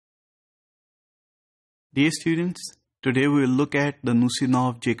Dear students, today we will look at the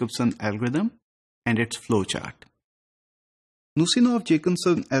Nussinov-Jacobson algorithm and its flowchart.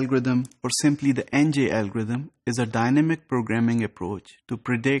 Nussinov-Jacobson algorithm, or simply the NJ algorithm, is a dynamic programming approach to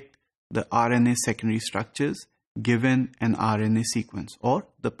predict the RNA secondary structures given an RNA sequence or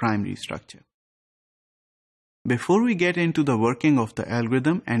the primary structure. Before we get into the working of the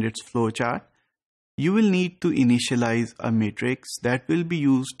algorithm and its flowchart, you will need to initialize a matrix that will be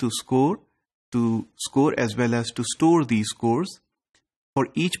used to score as well as to store these scores for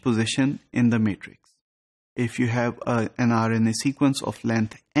each position in the matrix. If you have an RNA sequence of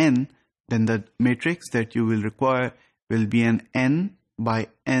length n, then the matrix that you will require will be an n by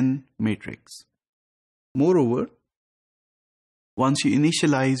n matrix. Moreover, once you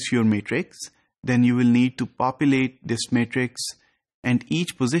initialize your matrix, then you will need to populate this matrix and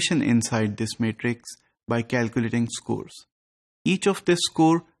each position inside this matrix by calculating scores. Each of this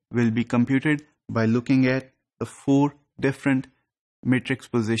score will be computed by looking at the 4 different matrix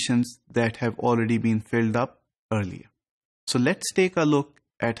positions that have already been filled up earlier. So let's take a look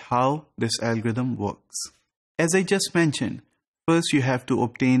at how this algorithm works. As I just mentioned, first you have to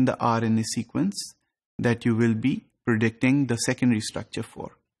obtain the RNA sequence that you will be predicting the secondary structure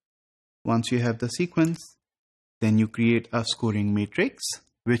for. Once you have the sequence, then you create a scoring matrix,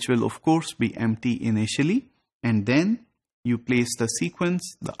 which will of course be empty initially, and then you place the sequence,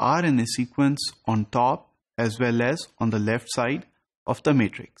 the RNA sequence, on top as well as on the left side of the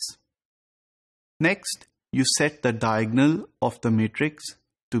matrix. Next, you set the diagonal of the matrix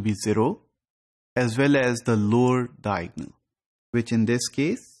to be 0 as well as the lower diagonal, which in this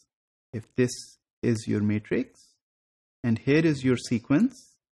case, if this is your matrix and here is your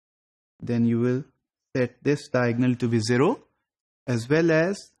sequence, then you will set this diagonal to be 0 as well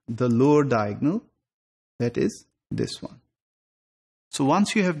as the lower diagonal, that is this one. So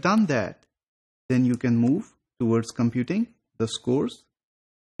once you have done that, then you can move towards computing the scores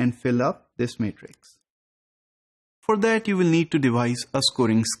and fill up this matrix. For that, you will need to devise a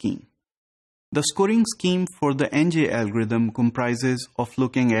scoring scheme. The scoring scheme for the NJ algorithm comprises of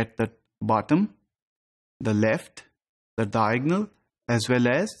looking at the bottom, the left, the diagonal, as well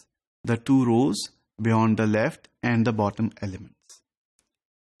as the 2 rows beyond the left and the bottom elements.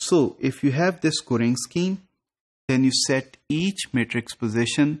 So if you have this scoring scheme, then you set each matrix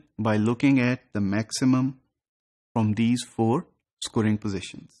position by looking at the maximum from these 4 scoring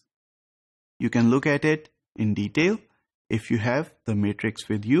positions. You can look at it in detail if you have the matrix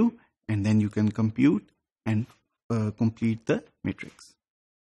with you, and then you can compute and complete the matrix.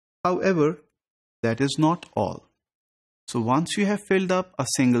 However, that is not all. So once you have filled up a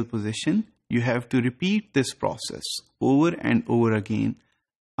single position, you have to repeat this process over and over again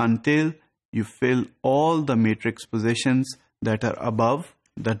until you fill all the matrix positions that are above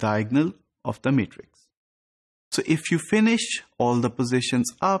the diagonal of the matrix. So if you finish all the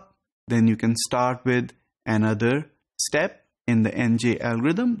positions up, then you can start with another step in the NJ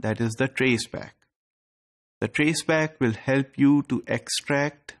algorithm, that is the traceback. The traceback will help you to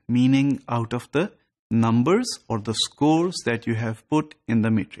extract meaning out of the numbers or the scores that you have put in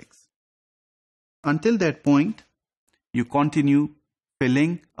the matrix. Until that point, you continue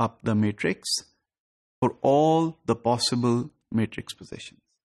filling up the matrix for all the possible matrix positions.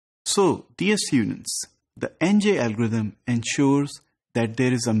 So, dear students, the NJ algorithm ensures that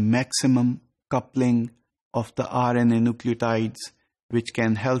there is a maximum coupling of the RNA nucleotides which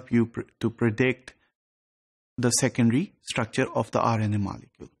can help you to predict the secondary structure of the RNA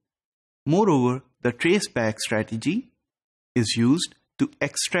molecule. Moreover, the traceback strategy is used to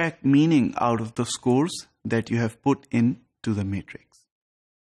extract meaning out of the scores that you have put into the matrix.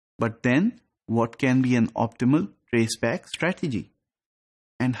 But then, what can be an optimal traceback strategy?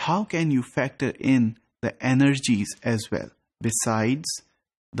 And how can you factor in the energies as well? Besides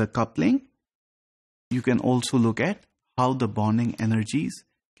the coupling, you can also look at how the bonding energies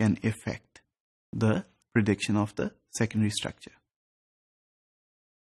can affect the prediction of the secondary structure.